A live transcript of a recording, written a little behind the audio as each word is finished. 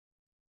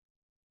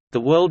The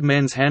World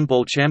Men's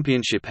Handball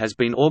Championship has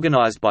been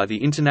organized by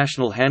the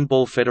International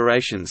Handball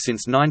Federation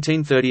since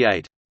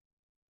 1938.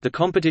 The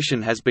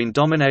competition has been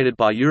dominated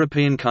by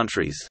European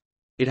countries.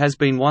 It has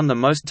been won the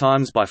most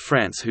times by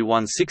France, who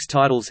won 6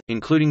 titles,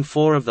 including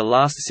 4 of the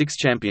last 6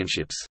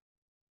 championships.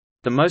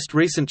 The most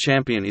recent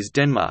champion is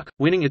Denmark,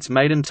 winning its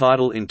maiden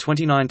title in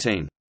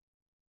 2019.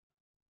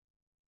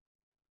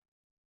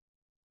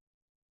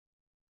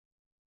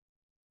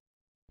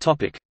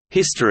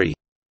 History.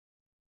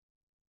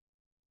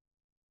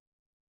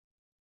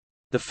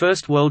 The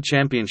first World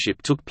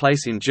Championship took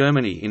place in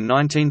Germany in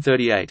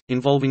 1938,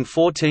 involving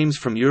 4 teams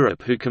from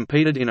Europe who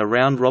competed in a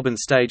round-robin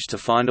stage to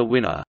find a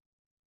winner.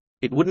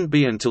 It wouldn't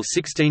be until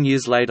 16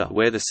 years later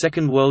where the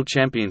second World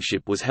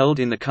Championship was held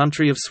in the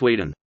country of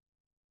Sweden.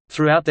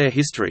 Throughout their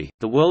history,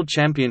 the World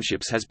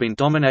Championships has been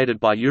dominated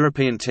by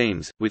European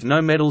teams, with no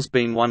medals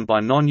being won by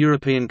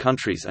non-European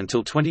countries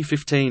until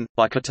 2015,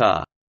 by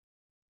Qatar.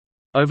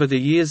 Over the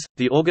years,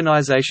 the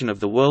organization of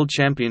the World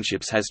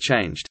Championships has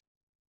changed.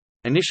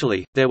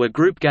 Initially, there were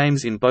group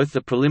games in both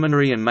the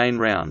preliminary and main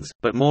rounds,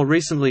 but more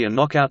recently a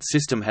knockout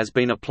system has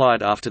been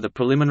applied after the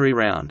preliminary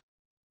round.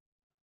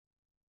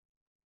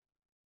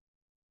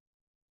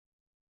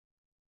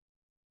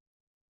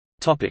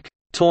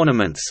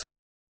 Tournaments.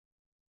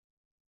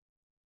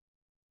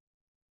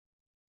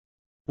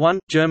 1.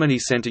 Germany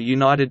sent a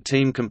united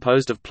team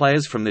composed of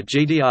players from the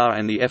GDR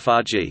and the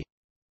FRG.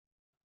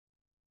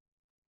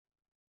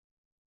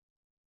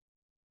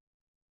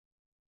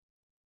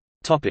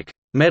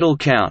 Medal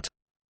count.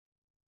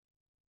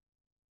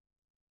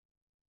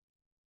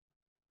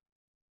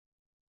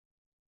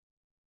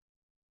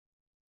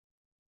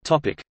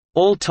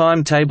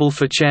 All-time table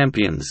for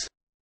champions.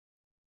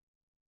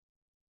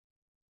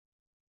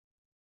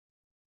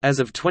 As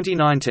of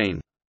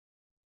 2019,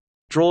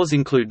 draws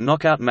include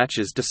knockout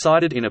matches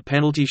decided in a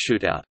penalty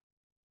shootout.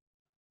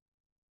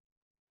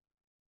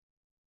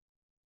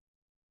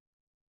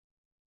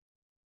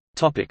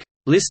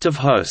 List of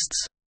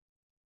hosts.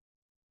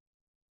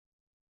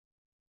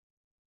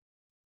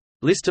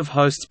 List of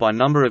hosts by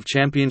number of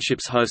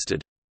championships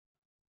hosted.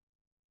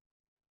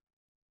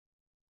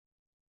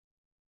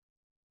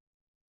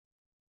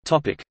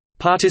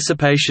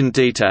 Participation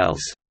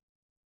details.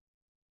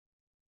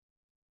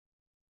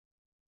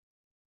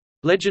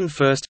 Legend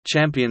first,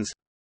 champions.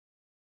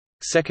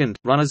 Second,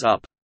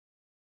 runners-up.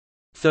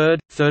 Third,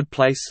 third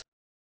place.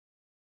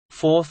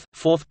 Fourth,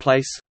 fourth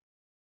place.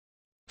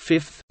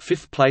 Fifth,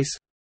 fifth place.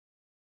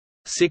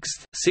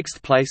 Sixth,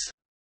 sixth place.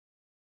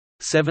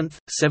 Seventh,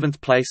 seventh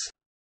place.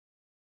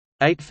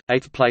 Eighth,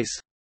 eighth place.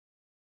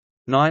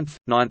 Ninth,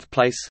 ninth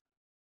place.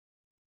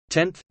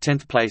 10th,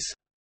 10th place.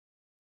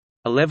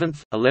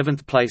 11th,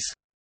 11th place.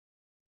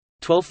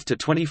 12th to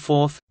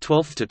 24th,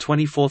 12th to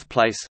 24th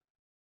place.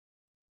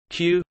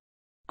 Q.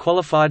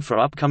 Qualified for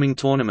upcoming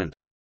tournament.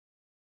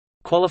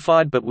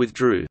 Qualified but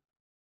withdrew.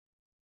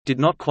 Did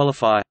not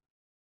qualify.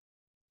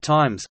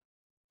 Times.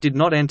 Did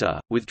not enter,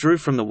 withdrew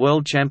from the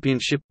World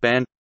Championship.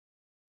 Ban.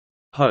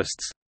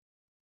 Hosts.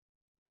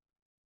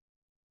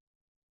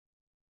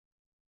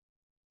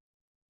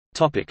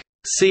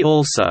 See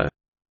also: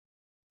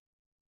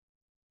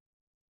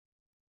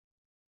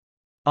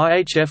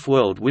 IHF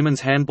World Women's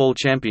Handball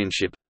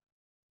Championship,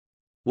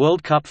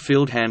 World Cup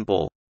Field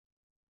Handball.